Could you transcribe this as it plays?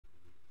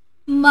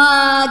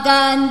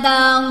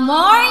Magandang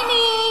morning!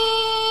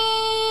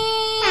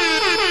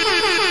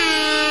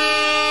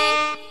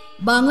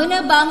 Bangon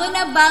na, bangon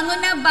na, bangon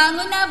na,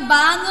 bangon na,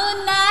 bangon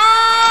na!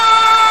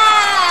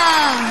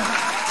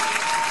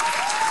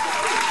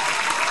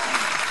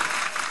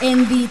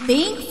 And be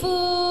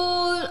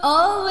thankful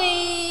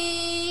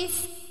always,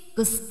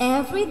 'cause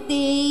every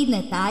day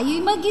na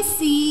tayo'y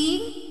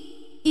magising,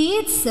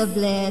 it's a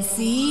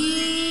blessing.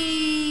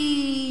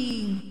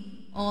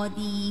 O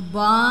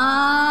diba?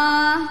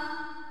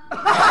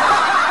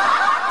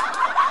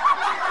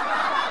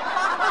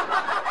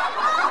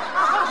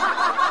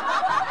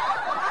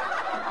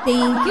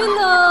 Thank you,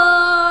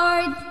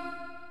 Lord.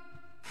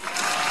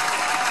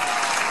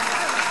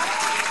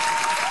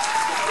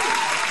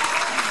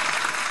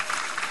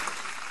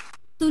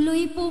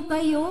 Tuloy po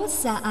kayo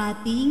sa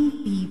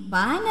ating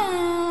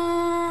tipanan.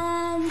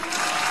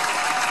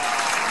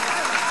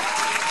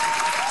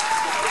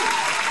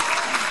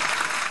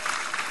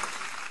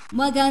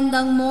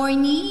 Magandang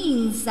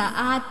morning sa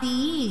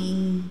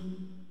ating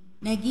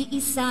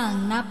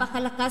nag-iisang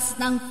napakalakas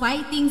ng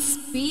fighting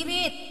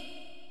spirit.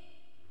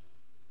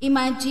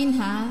 Imagine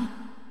ha,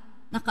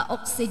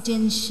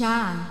 naka-oxygen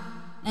siya,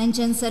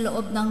 nandyan sa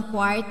loob ng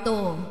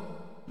kwarto,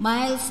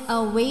 miles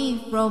away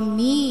from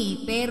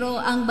me.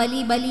 Pero ang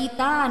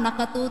bali-balita,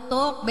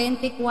 nakatutok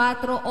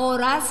 24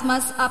 oras,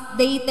 mas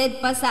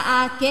updated pa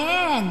sa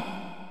akin.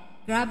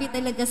 Grabe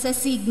talaga sa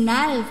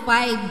signal,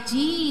 5G.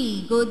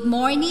 Good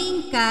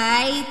morning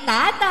kay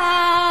Tatay!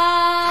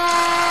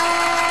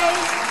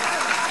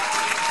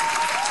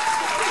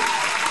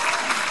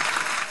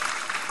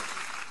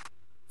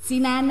 Si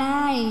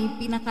Nanay,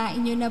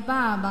 pinakain nyo na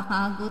ba?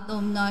 Baka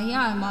gutom na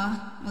yan,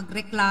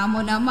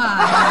 magreklamo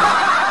naman.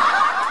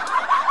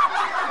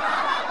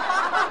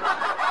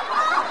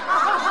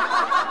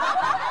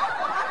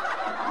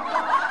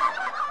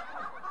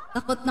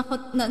 Takot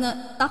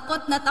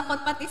na takot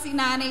pati si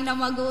Nanay na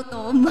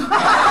magutom.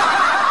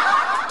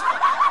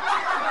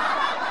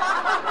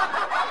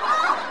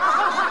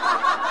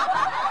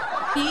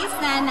 Please,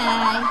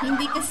 Nanay,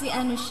 hindi kasi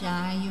ano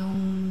siya,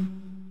 yung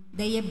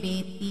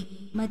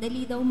diabetic,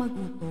 madali daw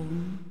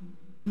magutom.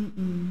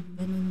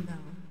 Ganun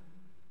daw.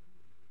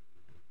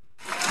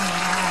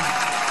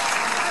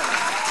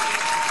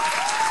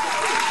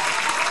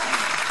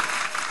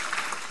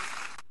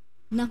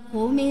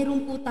 Nako,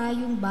 meron po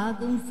tayong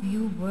bagong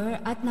viewer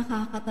at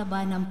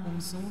nakakataba ng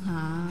puso,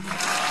 ha?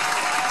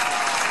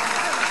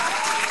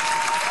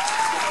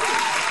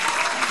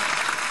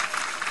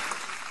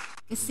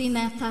 Kasi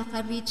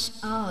nakaka-reach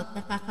out,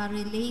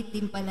 nakaka-relate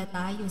din pala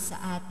tayo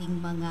sa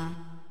ating mga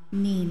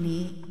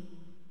nene.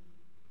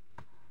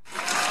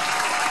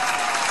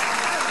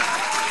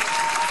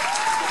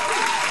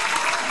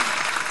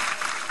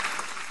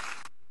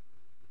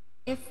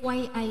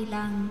 FYI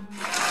lang.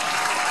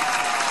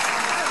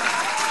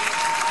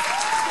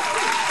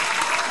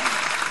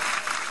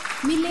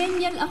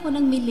 Millennial ako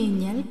ng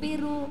millennial,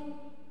 pero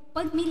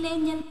pag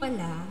millennial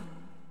pala,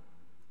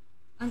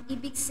 ang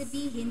ibig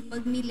sabihin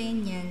pag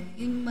millennial,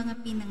 yung mga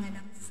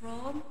pinanganak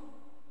from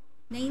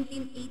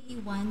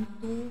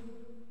 1981 to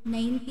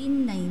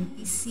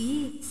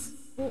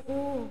 1996.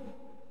 Oo.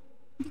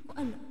 Hindi ko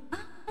alam.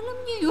 Alam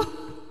niyo yun?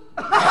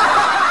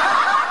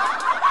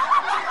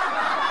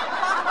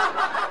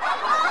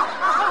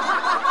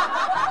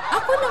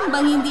 Ako lang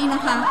bang hindi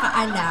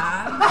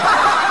nakakaalam?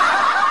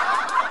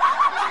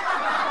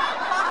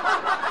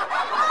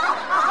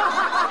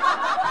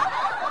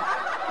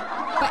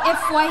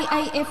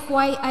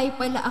 FYI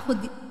pala ako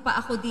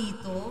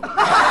dito.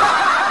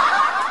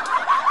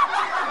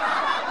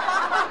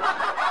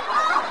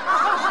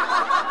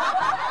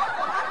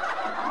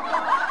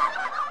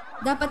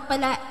 Dapat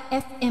pala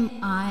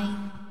FMI.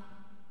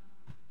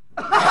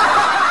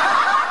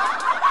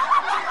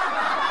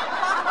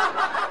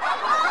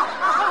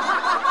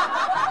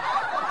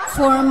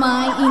 For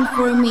my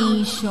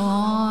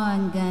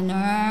information,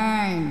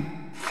 ganun.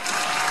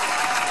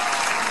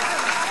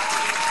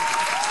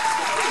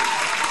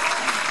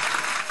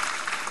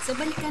 So,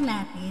 balikan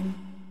natin.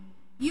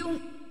 Yung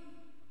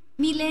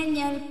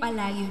millennial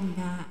pala yun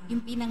nga,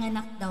 yung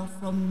pinanganak daw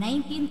from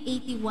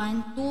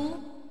 1981 to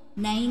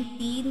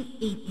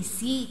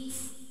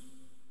 1986.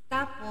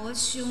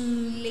 Tapos,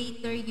 yung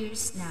later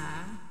years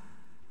na,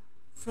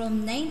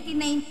 from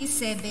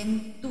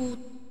 1997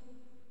 to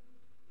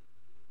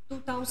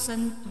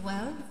 2012,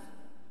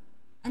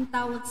 ang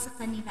tawag sa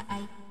kanila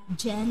ay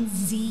Gen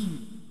Z.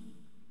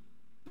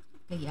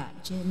 Bakit kaya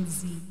Gen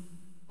Z?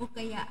 O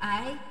kaya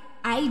ay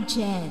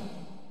iGen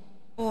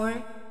or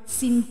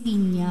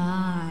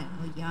Centennial.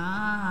 O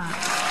yan.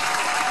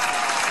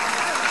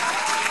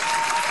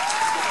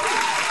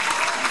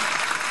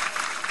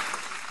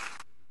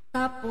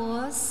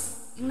 Tapos,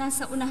 yung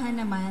nasa unahan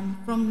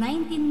naman, from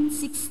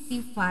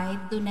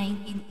 1965 to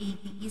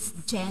 1980 is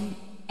Gen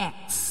X.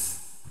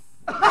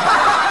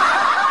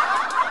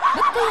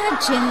 Ba't kaya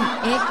Gen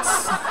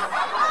X?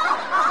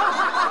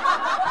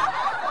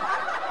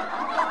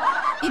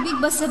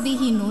 Ibig ba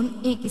sabihin nun,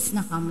 X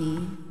na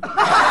kami?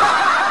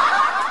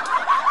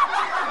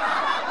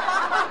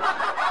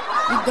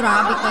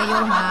 Grabe kayo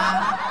ha.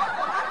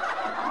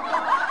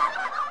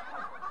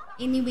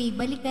 Anyway,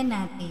 balikan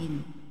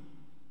natin.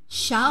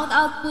 Shout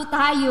out po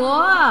tayo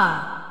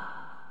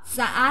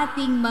sa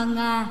ating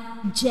mga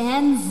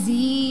Gen Z.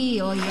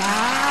 O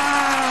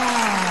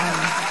yan.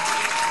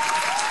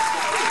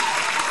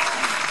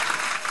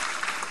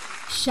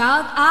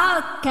 Shout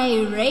out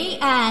kay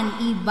Rayan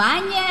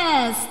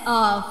Ibanez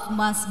of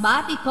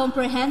Masbate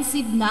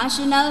Comprehensive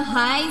National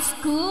High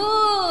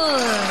School.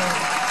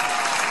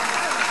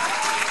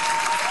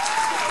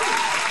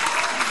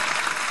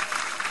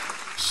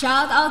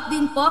 Shout out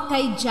din po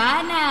kay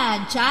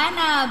Jana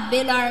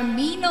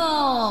Belarmino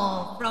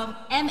from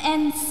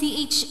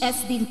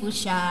MNCHS din po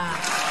siya.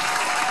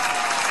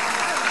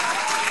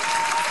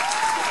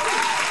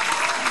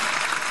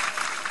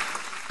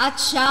 At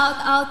shout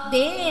out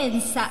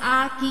din sa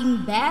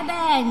aking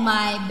bebeng,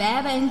 my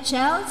bebeng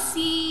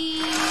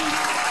Chelsea.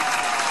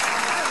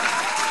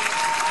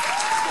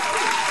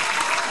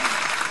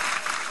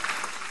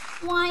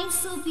 Why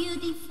so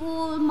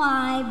beautiful,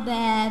 my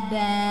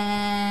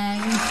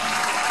bebeng?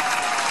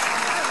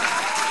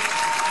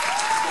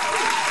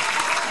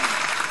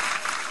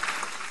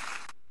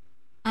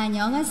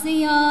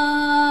 안녕하세요.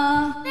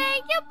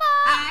 Thank you po.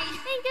 Ay.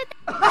 Thank you.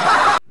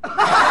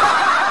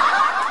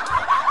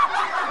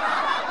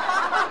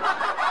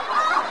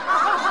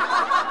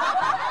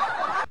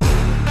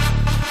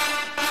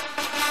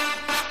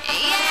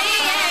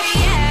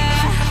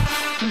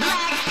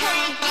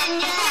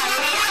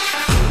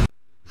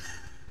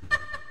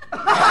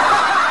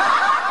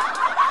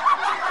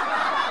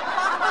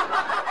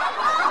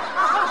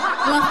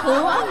 Nako,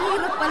 ang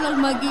hirap palang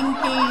maging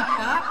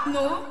K-pop,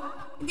 no?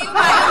 Hindi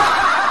mo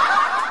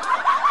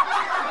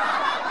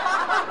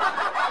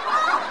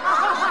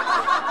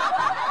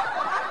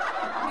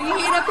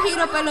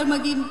hirap palang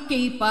maging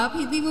K-pop.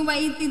 Hindi mo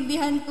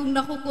maintindihan kung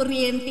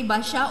nakukuryente ba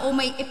siya o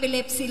may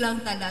epilepsy lang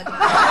talaga.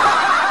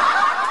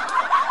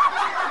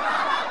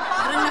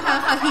 Parang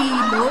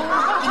nakakahilo.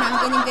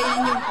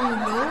 Kinangganyan-ganyan yung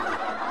ulo.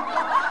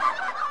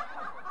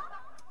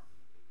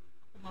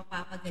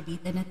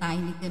 Mapapagalitan na tayo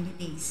nito ni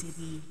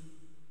Daisy.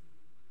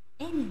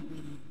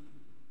 Anyway,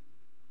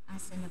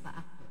 asa na ba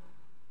ako?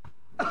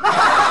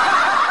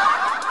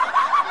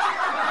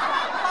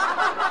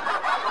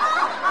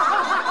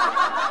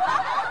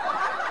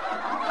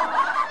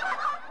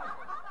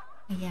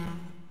 Kaya,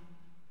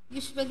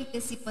 usually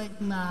kasi pag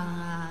mga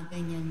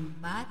ganyan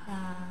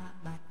bata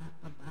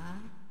pa ba?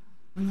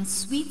 Mga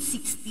sweet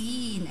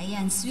 16,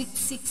 ayan, sweet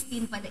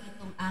 16 pala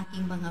itong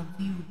aking mga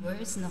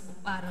viewers. Naku,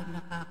 parang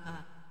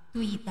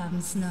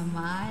nakaka-tweetams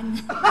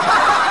naman.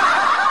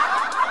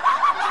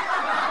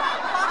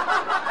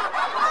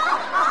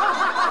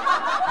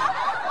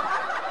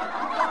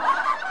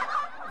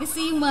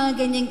 Kasi yung mga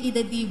ganyang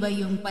edad, diba,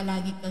 yung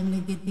palagi kang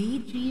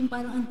nagde-daydream,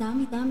 parang ang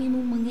dami-dami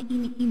mong mga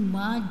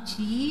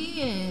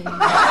ini-imagine.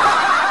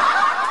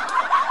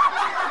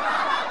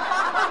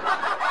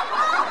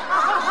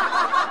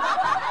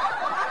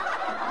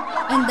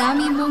 Ang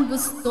dami mong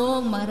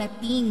gustong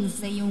marating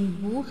sa iyong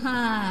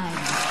buhay.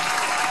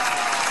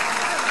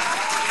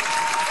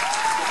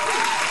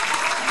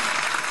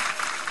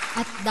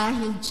 At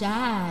dahil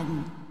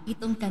dyan,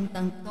 itong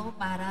kantang to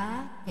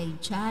para kay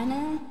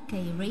Jana,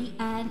 kay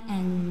Rayan,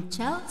 and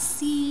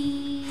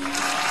Chelsea.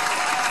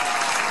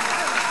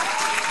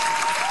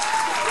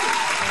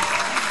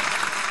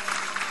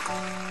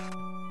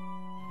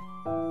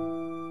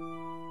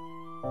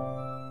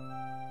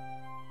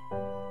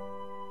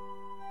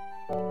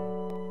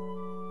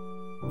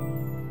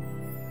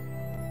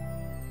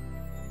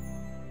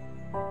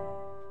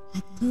 I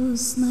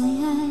close my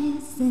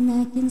eyes and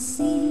I can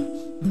see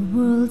the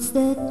world's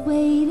that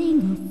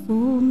waiting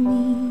for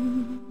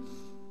me,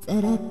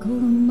 that I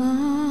call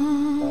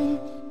my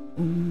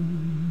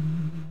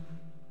own.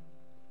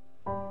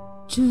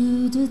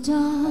 Through the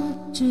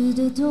dark, through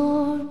the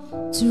door,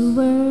 to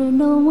where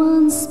no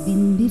one's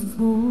been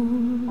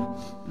before,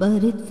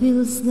 but it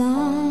feels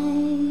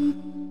like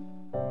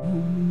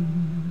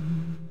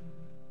home.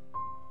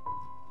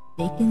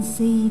 They can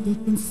say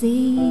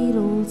it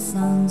all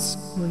sounds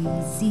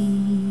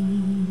crazy.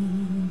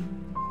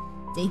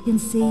 They can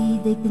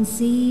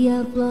say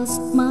I've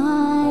lost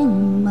my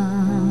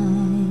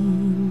mind.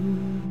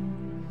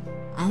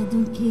 I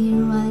don't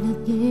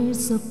care,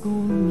 so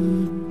call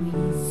me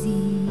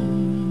crazy.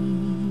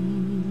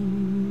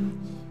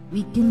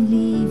 We can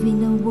live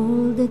in a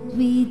world that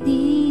we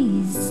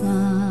design.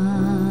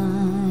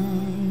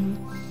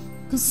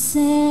 'Cause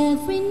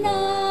every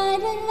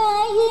night I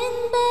lie in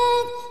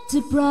bed,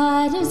 the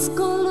brightest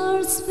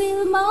colors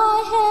fill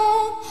my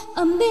head.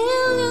 A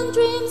million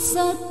dreams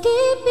are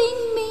keeping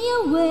me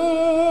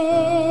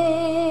awake.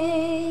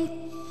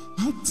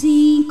 I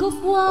think of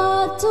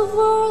what the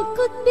world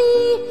could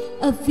be,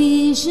 a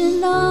vision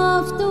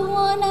of the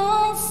one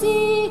I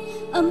see.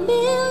 A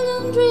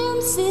million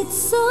dreams,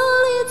 it's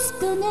all it's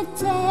gonna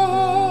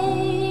take.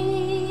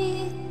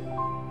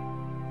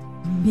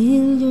 A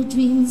million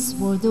dreams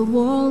for the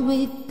world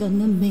we're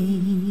gonna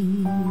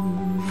make.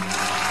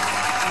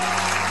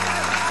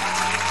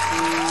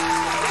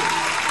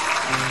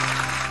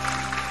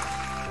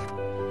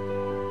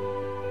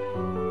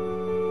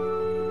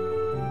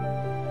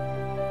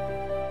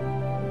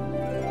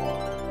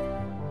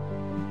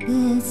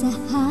 There's a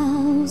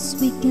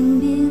house we can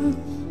build,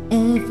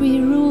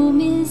 every room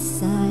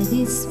inside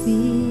is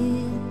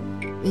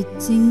filled with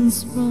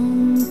things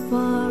from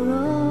far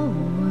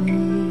away.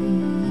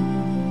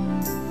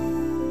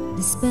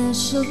 The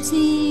special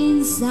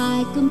things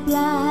I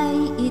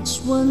comply, each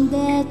one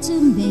there to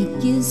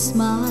make you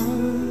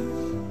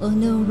smile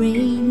on a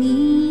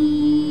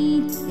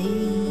rainy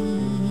day.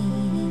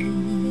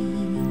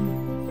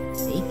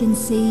 They can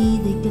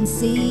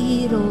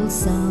say it all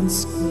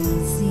sounds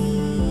crazy.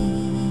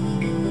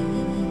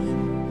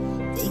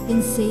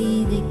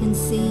 They can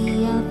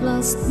say I've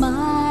lost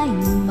my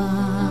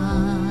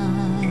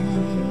mind.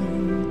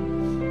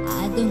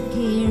 I don't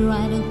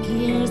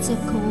care to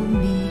call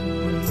me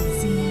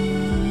crazy.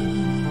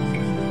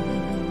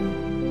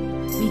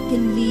 We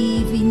can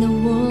live in a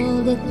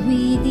world that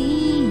we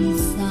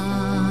design.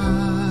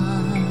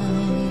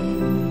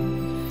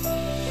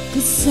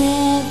 'Cause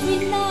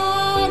every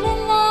night I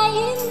lie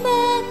in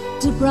bed,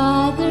 the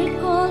brighter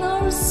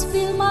colors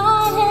fill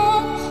my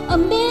head, a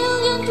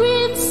million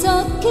dreams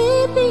are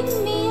keeping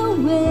me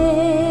awake.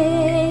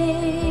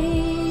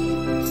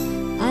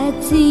 I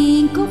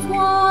think of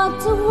what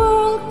the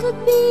world could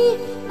be,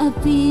 a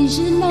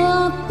vision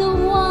of the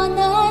one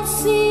I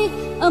see,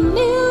 a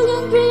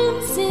million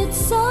dreams,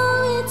 it's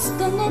all it's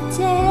gonna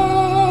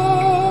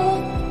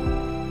take.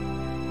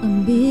 A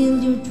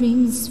million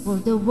dreams for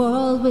the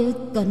world we're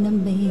gonna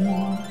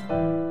make.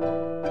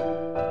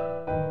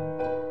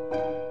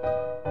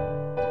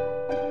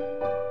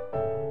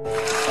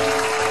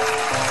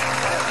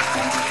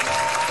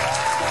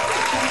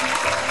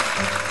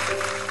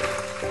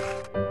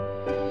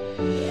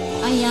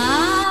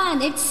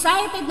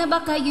 Excited na ba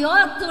kayo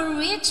to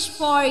reach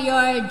for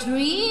your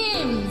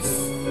dreams?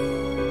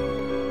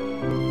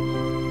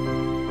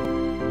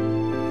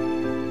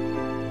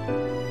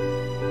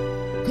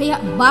 Kaya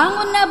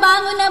bangon na,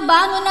 bangon na,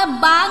 bangon na,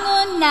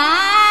 bangon na!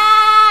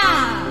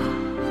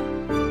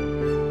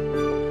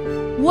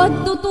 Huwag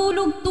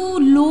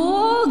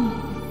tutulog-tulog!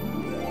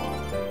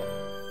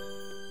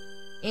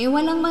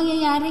 Walang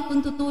mangyayari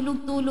kung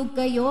tutulog-tulog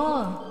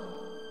kayo.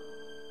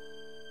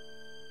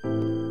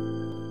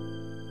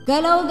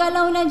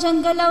 Galaw-galaw na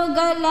dyan,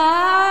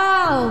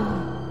 galaw-galaw!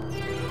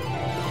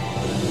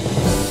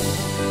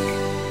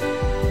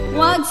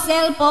 Huwag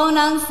cellphone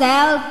ang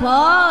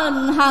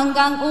cellphone,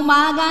 hanggang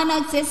umaga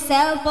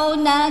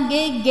nagsiselphone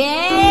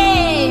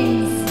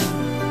nag-games.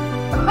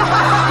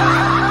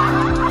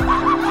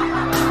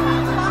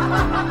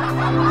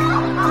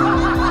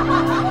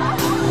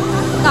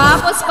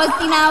 Tapos pag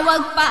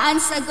tinawag pa, ang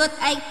sagot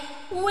ay,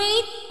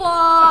 wait po!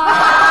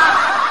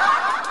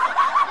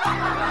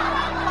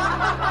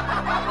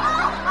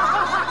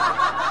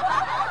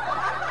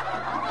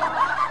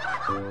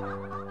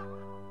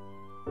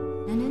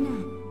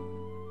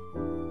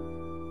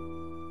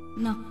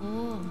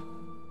 Nako,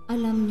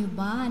 alam nyo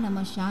ba na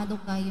masyado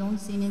kayong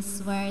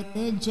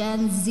siniswerte,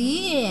 Gen Z?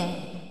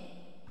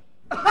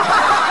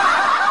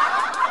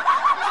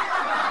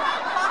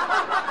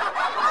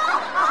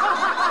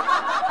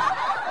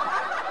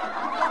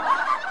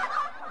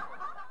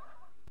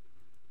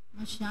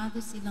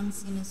 Masyado silang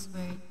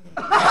siniswerte.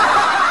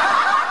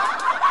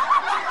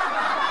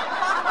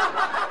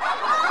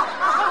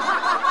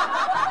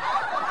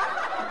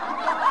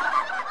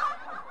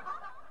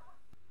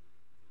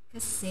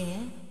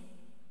 Kasi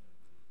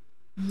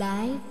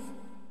life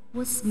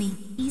was made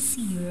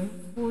easier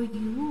for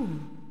you.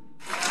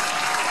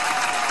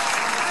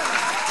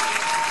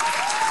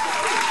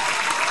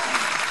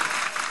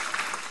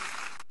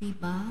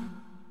 Diba?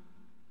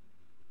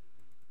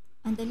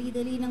 Ang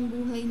dali-dali ng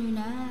buhay nyo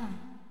na.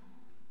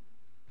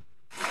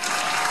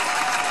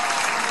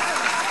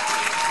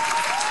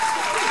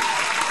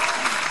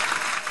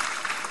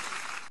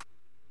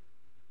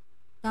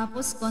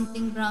 Tapos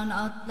konting brown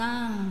out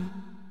lang.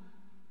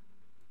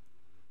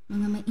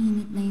 Mga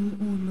mainit na yung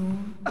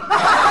ulo.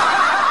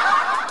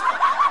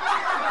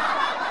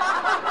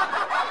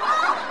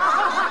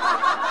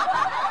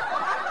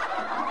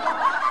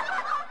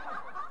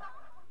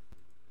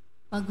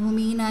 Pag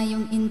humina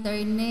yung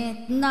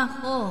internet,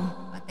 nako,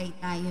 patay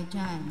tayo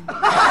dyan.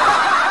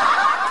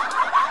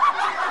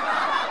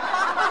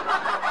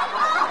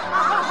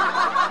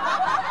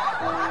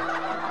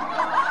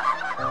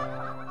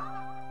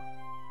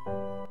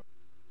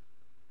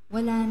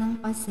 Wala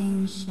nang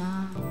pasensya.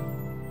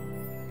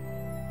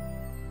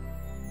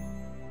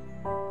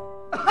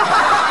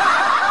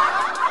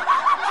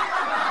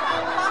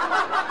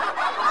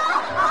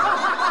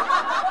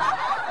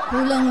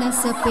 Kulang na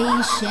sa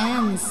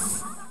patience.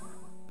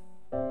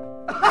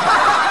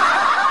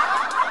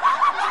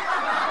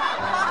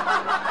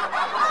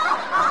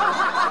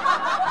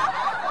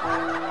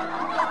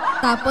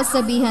 Tapos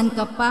sabihan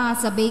ka pa,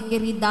 sa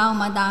bakery daw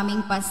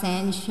madaming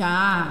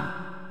pasensya.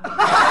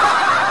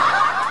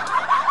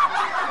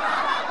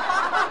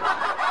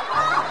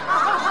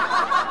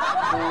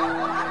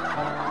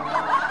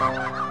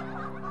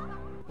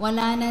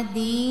 Wala na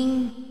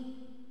ding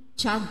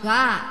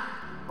tiyaga.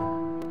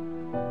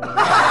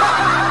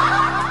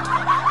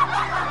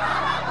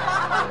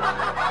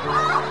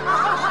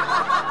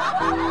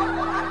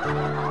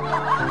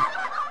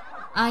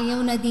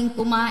 Ayaw na din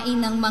kumain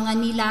ng mga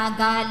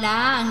nilaga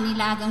lang,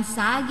 nilagang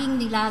saging,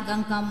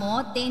 nilagang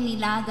kamote,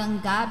 nilagang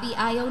gabi.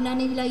 Ayaw na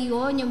nila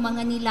yon, yung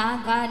mga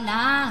nilaga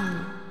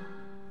lang.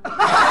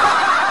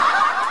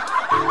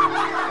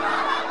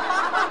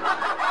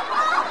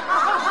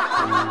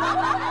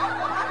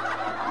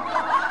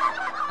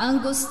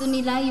 Ang gusto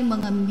nila yung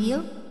mga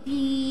milk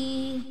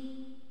tea,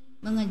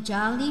 mga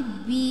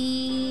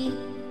Jollibee,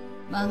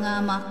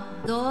 mga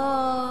McDo,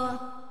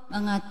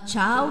 mga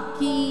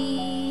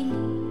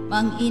Chowking,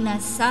 mga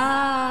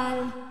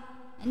inasal.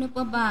 Ano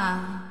pa ba?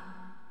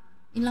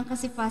 Yun lang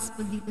kasi fast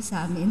food dito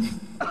sa amin.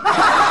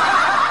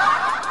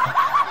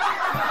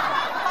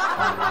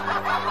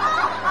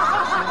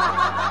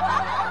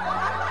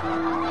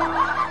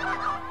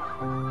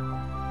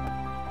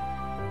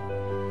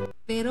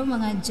 Pero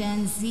mga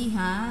Gen Z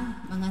ha,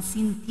 mga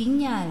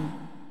centennial.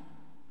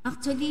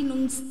 Actually,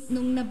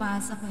 nung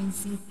nabasa ko yung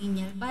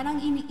centennial,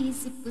 parang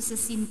iniisip ko sa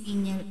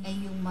centennial ay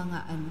yung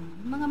mga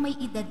mga may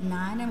edad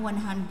na ng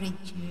 100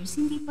 years.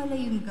 Hindi pala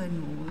yung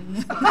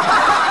ganun.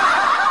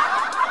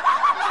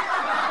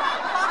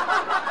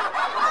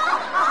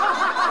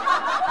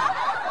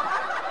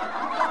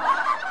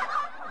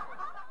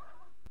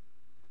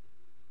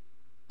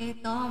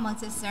 Ito,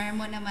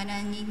 magsasermon naman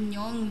ang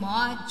inyong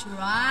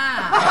mantra.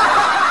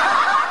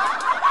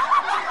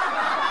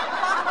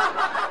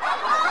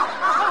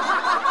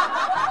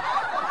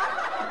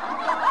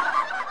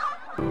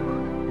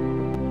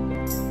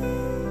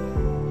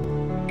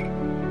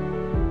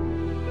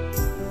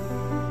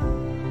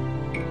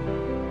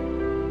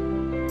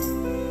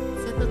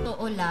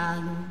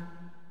 Lang,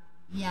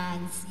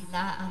 yan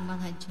sila ang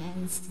mga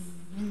Gen Z.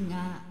 Yun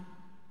nga,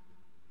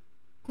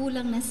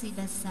 kulang na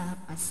sila sa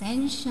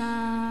pasensya,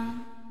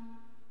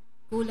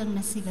 kulang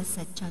na sila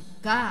sa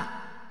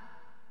tiyaga,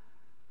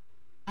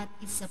 at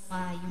isa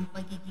pa yung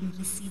pagiging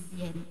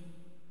resilient.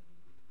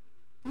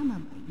 Tama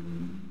ba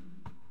yun?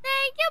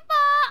 Thank you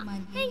po!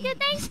 Mali. Thank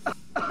you.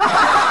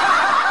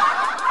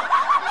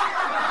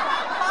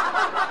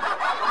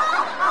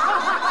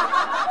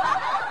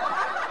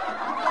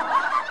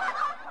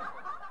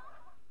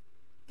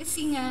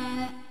 Kasi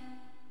nga,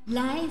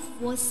 life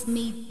was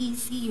made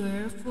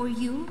easier for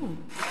you.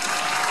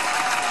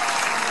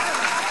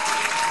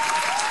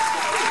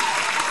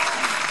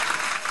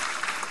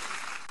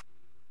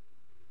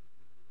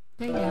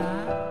 Kaya,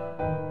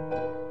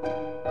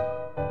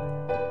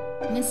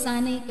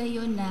 nasanay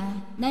kayo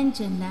na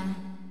nandyan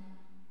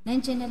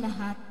na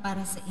lahat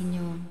para sa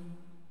inyo.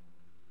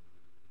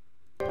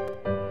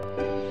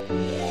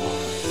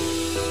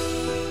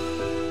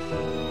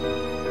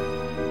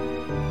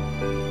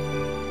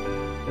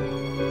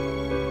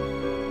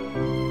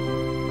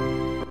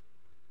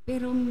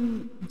 Pero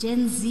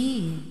Gen Z,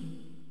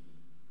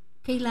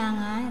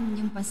 kailangan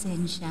yung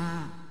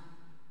pasensya.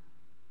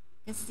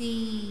 Kasi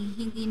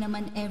hindi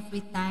naman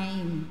every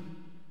time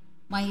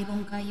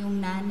mayroon kayong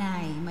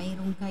nanay,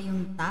 mayroon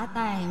kayong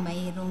tatay,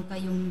 mayroon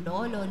kayong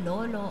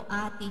lolo,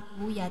 ate,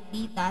 kuya,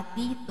 tita,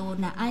 tito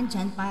na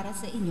andyan para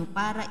sa inyo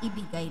para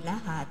ibigay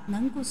lahat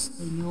ng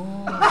gusto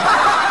nyo.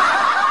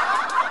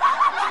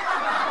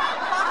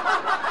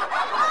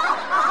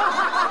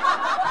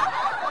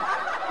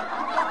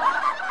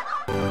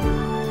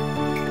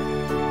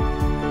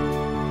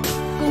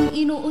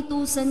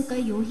 Inuutusan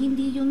kayo,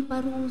 hindi yun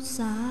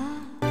parusa.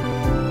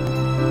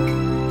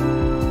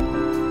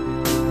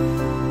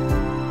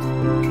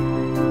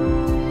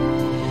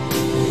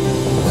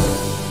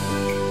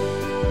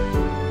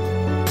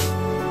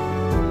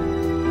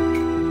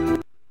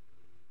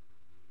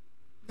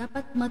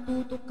 Dapat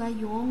matuto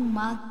kayong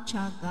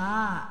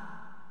magtiyaga.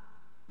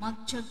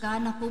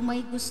 Magtiyaga na kung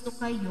may gusto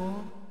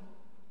kayo,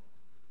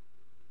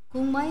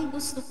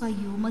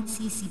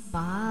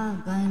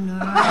 magsisipag.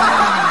 Ganun.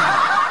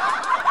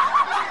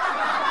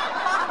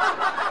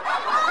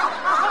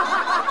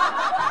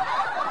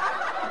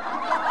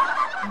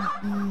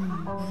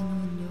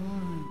 Ganun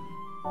yun.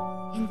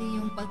 Hindi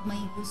yung pag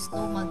may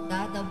gusto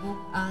magdadabog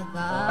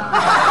agad.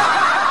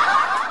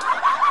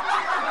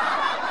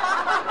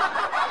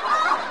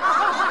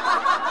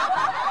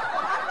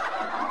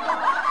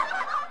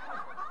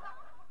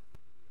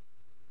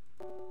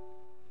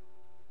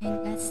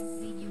 And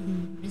lastly,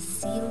 yung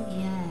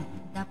resilient.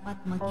 Dapat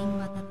maging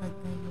matatag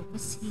kayo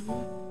kasi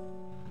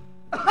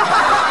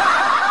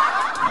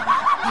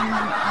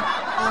naman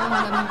ako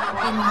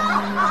lamkin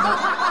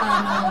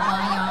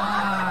bayan.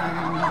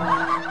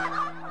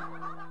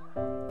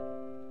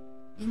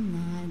 Yun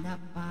na,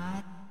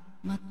 dapat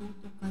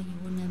matuto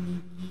kayo na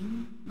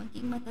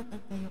maging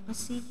matatag kayo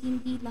kasi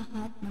hindi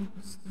lahat ng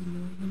gusto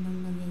nyo yun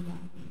ang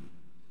nangyayari.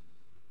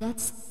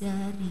 That's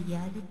the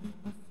reality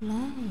of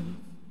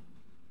life.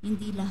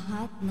 Hindi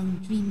lahat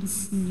ng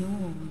dreams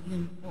nyo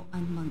yun po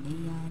ang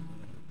mangyayari.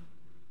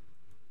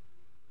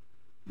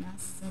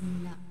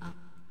 Nasaan na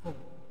ako?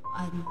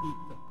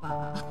 Andito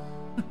pa.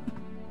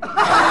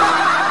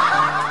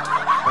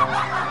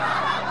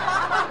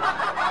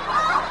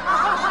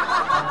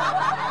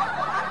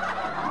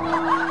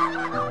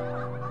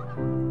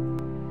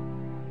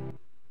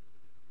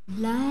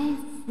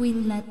 Life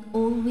will not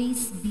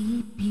always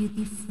be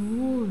beautiful.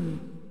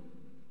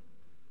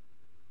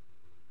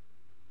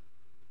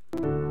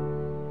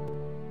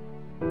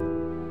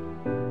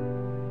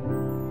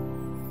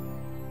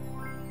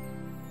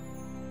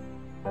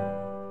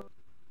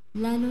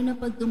 lalo na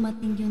pag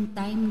dumating yung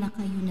time na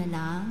kayo na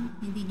lang,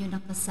 hindi nyo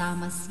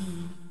nakasama si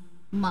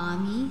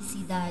mommy,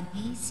 si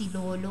daddy, si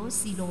lolo,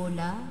 si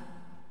lola.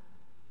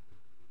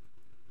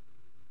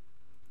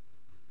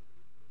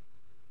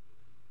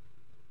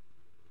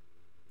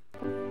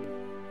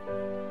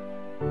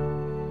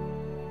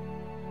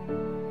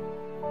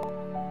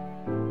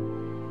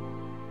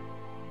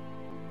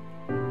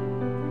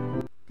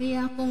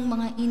 Kaya kung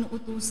mga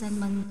inuutusan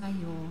man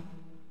kayo,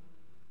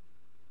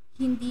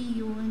 hindi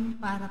yun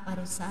para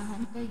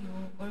parusahan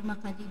kayo or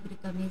makalibre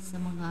kami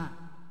sa mga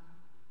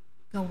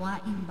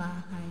gawaing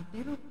bahay.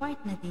 Pero part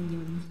na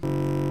din yun.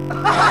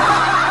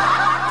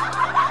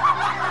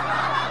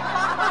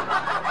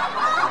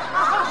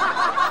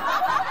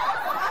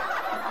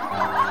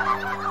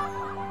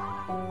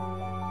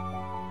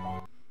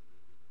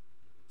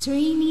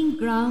 Training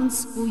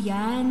grounds po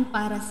yan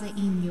para sa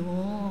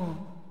inyo.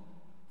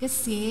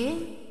 Kasi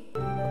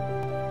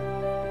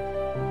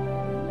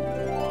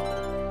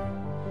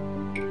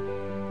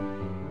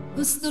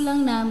gusto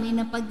lang namin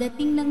na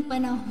pagdating ng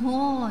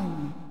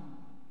panahon,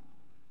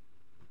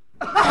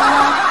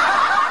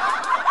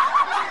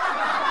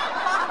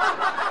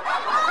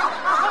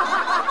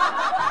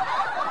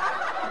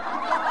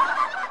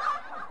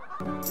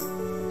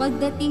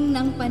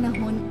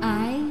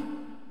 ay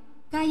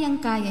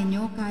kayang-kaya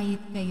nyo kahit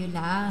kayo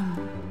lang.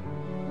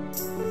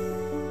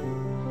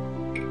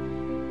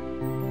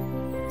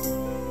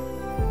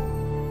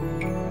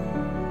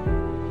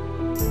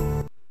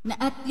 Na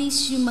at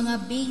least yung mga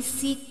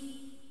basic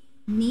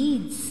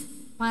needs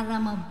para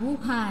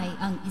mabuhay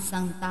ang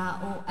isang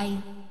tao ay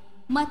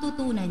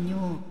matutunan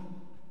nyo.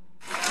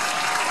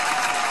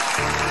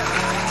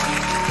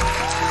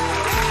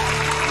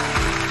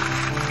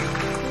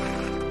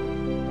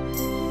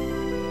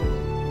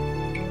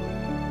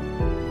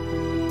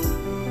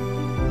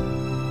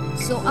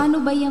 So ano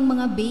ba yung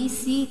mga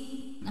basic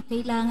na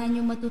kailangan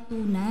nyo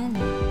matutunan?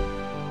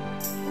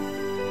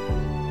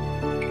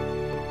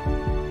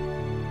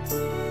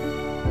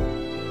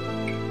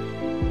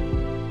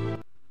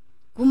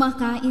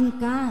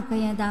 Kumakain ka,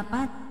 kaya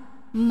dapat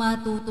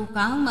matuto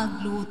kang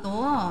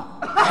magluto.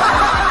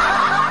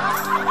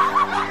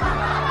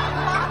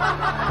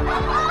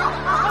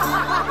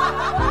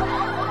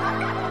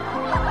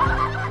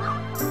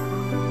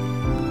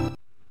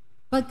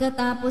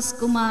 Pagkatapos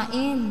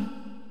kumain,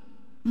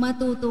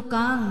 matuto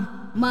kang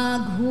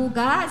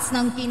maghugas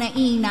ng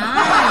kinainan.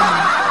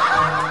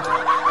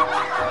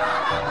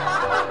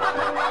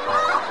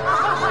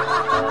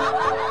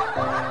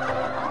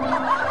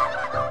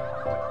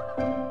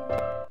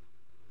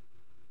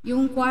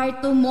 Yung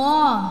kwarto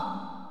mo,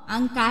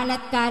 ang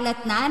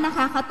kalat-kalat na,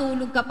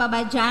 nakakatulog ka pa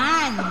ba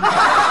dyan?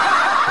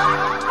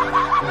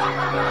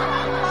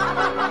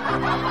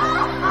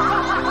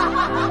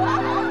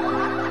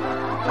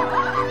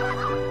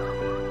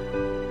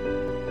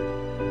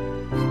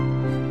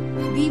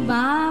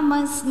 Diba,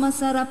 mas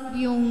masarap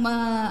yung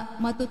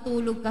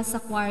matutulog ka sa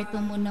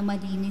kwarto mo na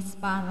malinis,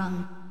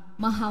 parang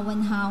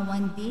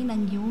mahawan-hawan din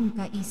ang iyong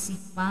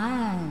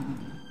kaisipan.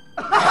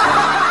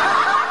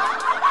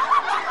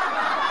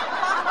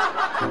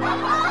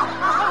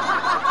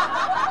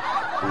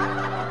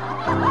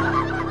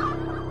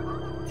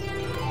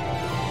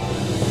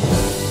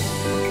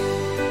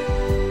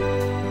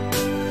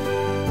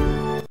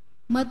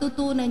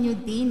 Matutunan nyo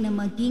din na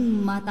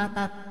maging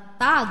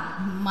matatag.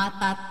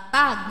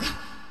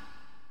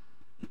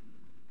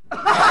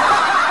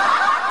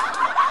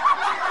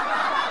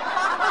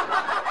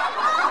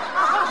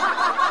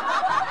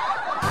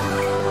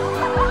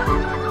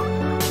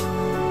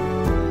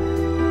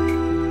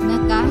 Na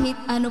kahit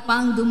ano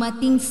pang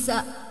dumating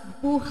sa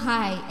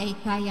buhay ay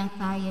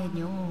kayang-kaya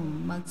nyo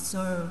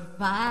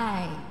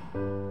mag-survive.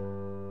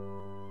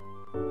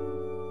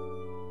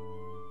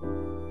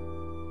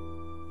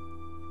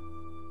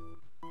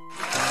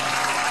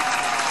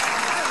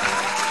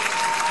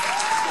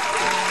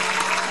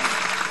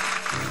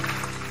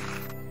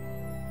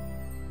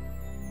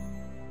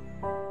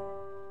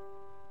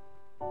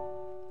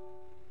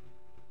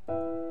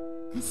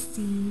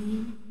 Kasi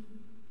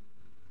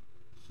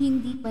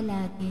hindi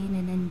palagi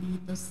na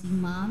nandito si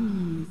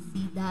mommy,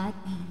 si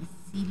daddy,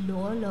 si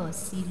lolo,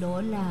 si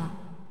lola,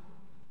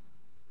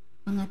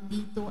 mga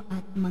tito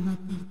at mga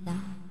tita.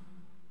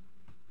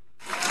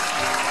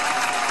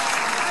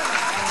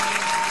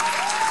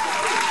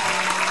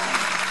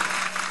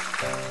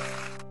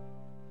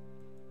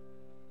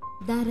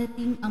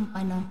 Darating ang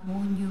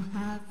panahon you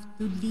have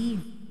to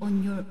live on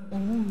your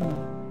own.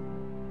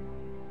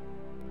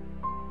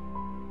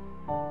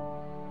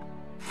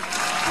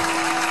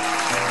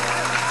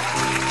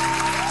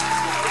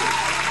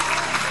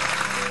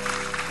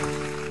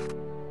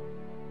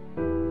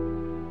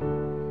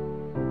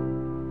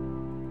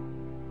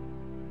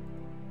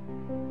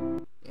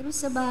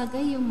 Sa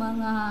bagay, yung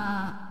mga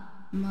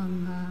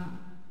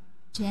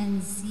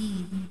Gen Z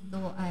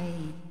dito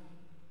ay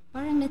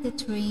parang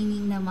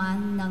nati-training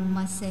naman ng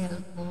muscle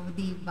ko,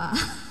 di ba?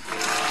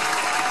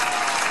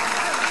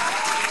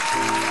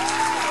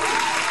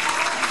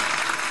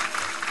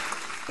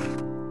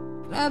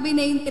 Grabe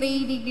na yung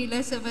training nila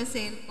sa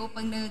Basel ko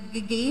pag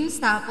nag-games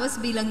tapos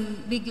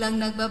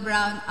biglang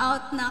nagba-brown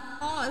out.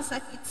 Nako,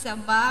 sakit sa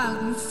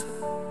bangs.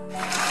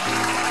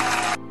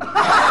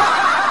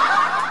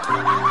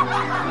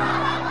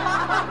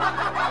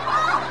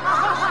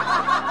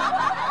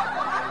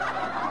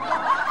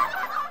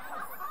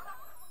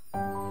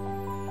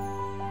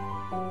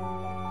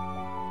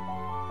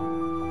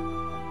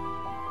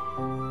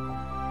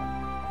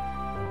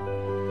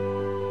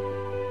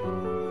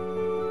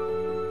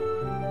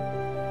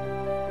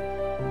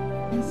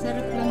 Ang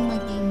sarap lang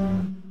maging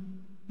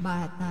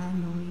bata,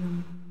 no?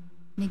 Yung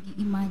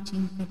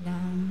nag-i-imagine ka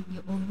lang,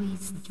 you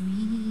always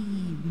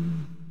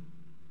dream.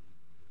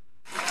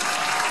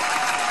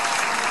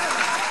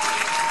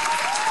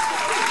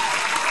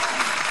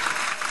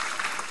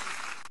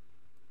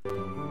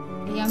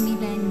 Kaya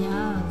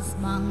millennials,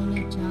 bango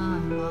na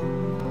dyan,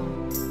 bango na.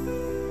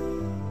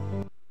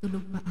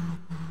 Tulog pa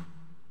ata.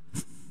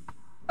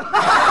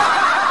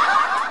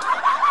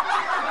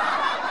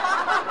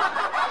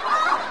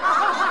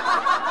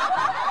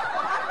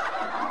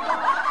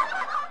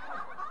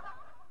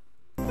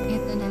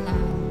 Ito na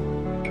lang.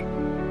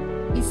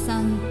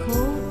 Isang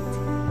quote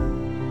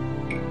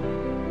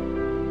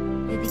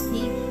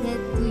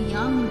dedicated to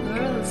young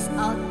girls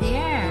out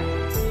there.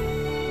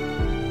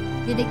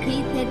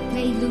 Dedicated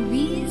kay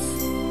Louise,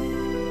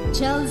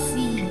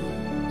 Chelsea,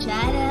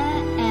 Jada,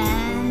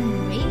 and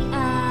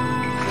Rhea.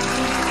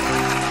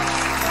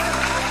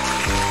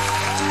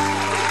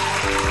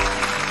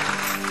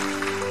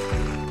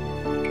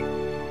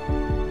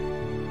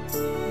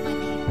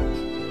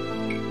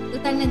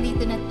 Total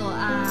nandito na to.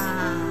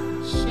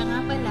 Siya nga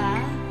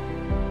pala.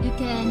 You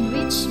can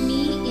reach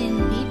me in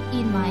deep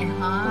in my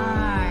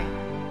heart.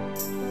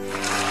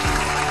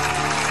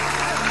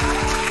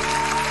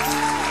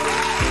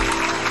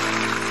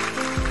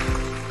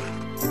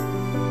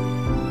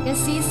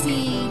 Kasi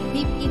si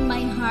Deep in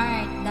My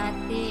Heart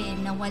dati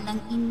na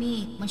walang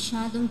imik,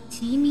 masyadong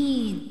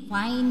timid,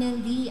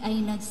 finally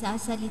ay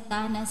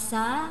nagsasalita na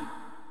sa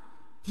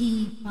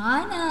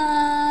tipanan.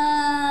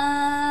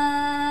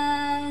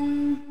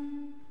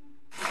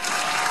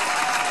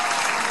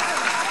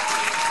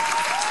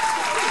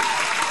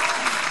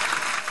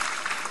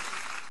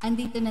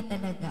 Andito na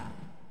talaga.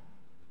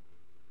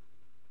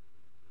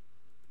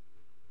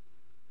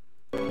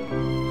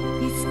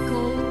 This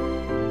quote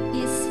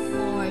is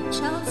for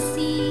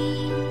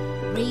Chelsea,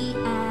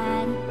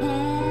 Rayanne,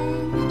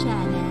 and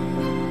Jana.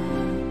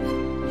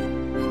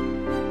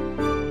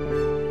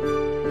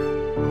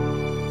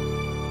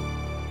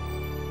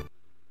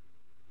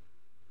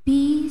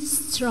 Be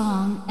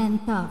strong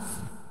and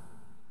tough,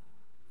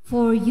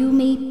 for you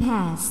may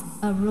pass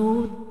a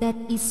road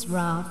that is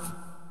rough.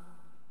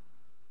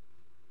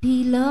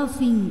 Be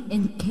loving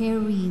and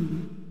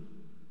caring.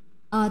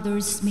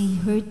 Others may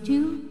hurt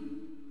you,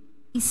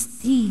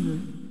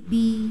 still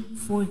be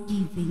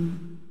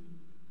forgiving.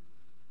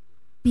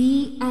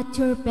 Be at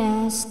your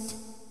best,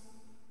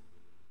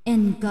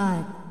 and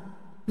God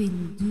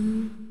will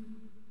do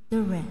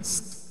the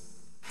rest.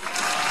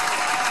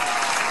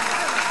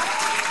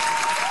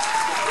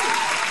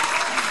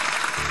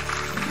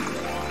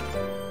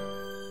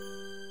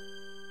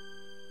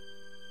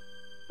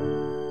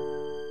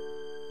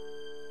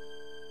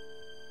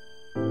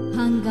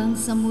 Hanggang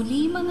sa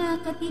muli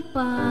mga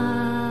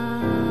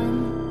katipan.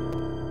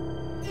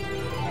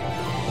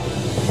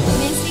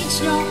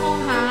 Message nyo ako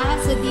ha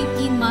sa Deep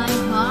in My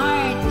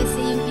Heart.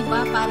 Kasi yung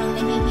iba parang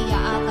nahihiya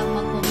atang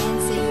mag-comment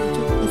sa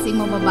YouTube kasi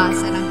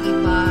mababasa ng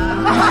iba.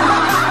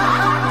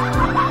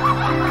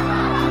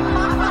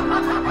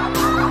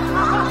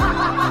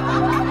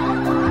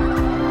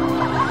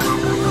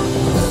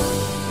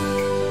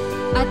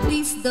 At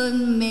least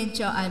doon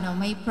medyo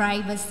may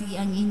privacy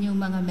ang inyong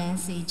mga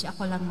message.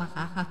 Ako lang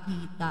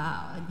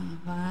makakakita, o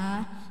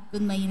diba?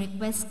 Kung may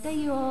request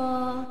kayo,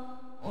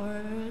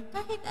 or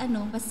kahit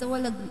basta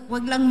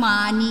wag lang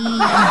money.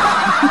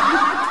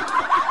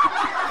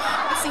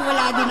 Kasi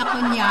wala din ako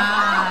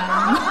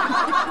niyan.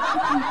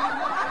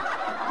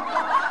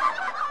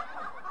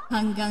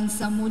 Hanggang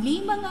sa muli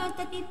mga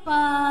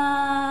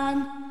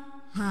katipan,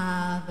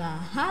 have a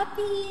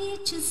happy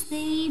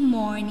Tuesday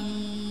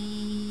morning.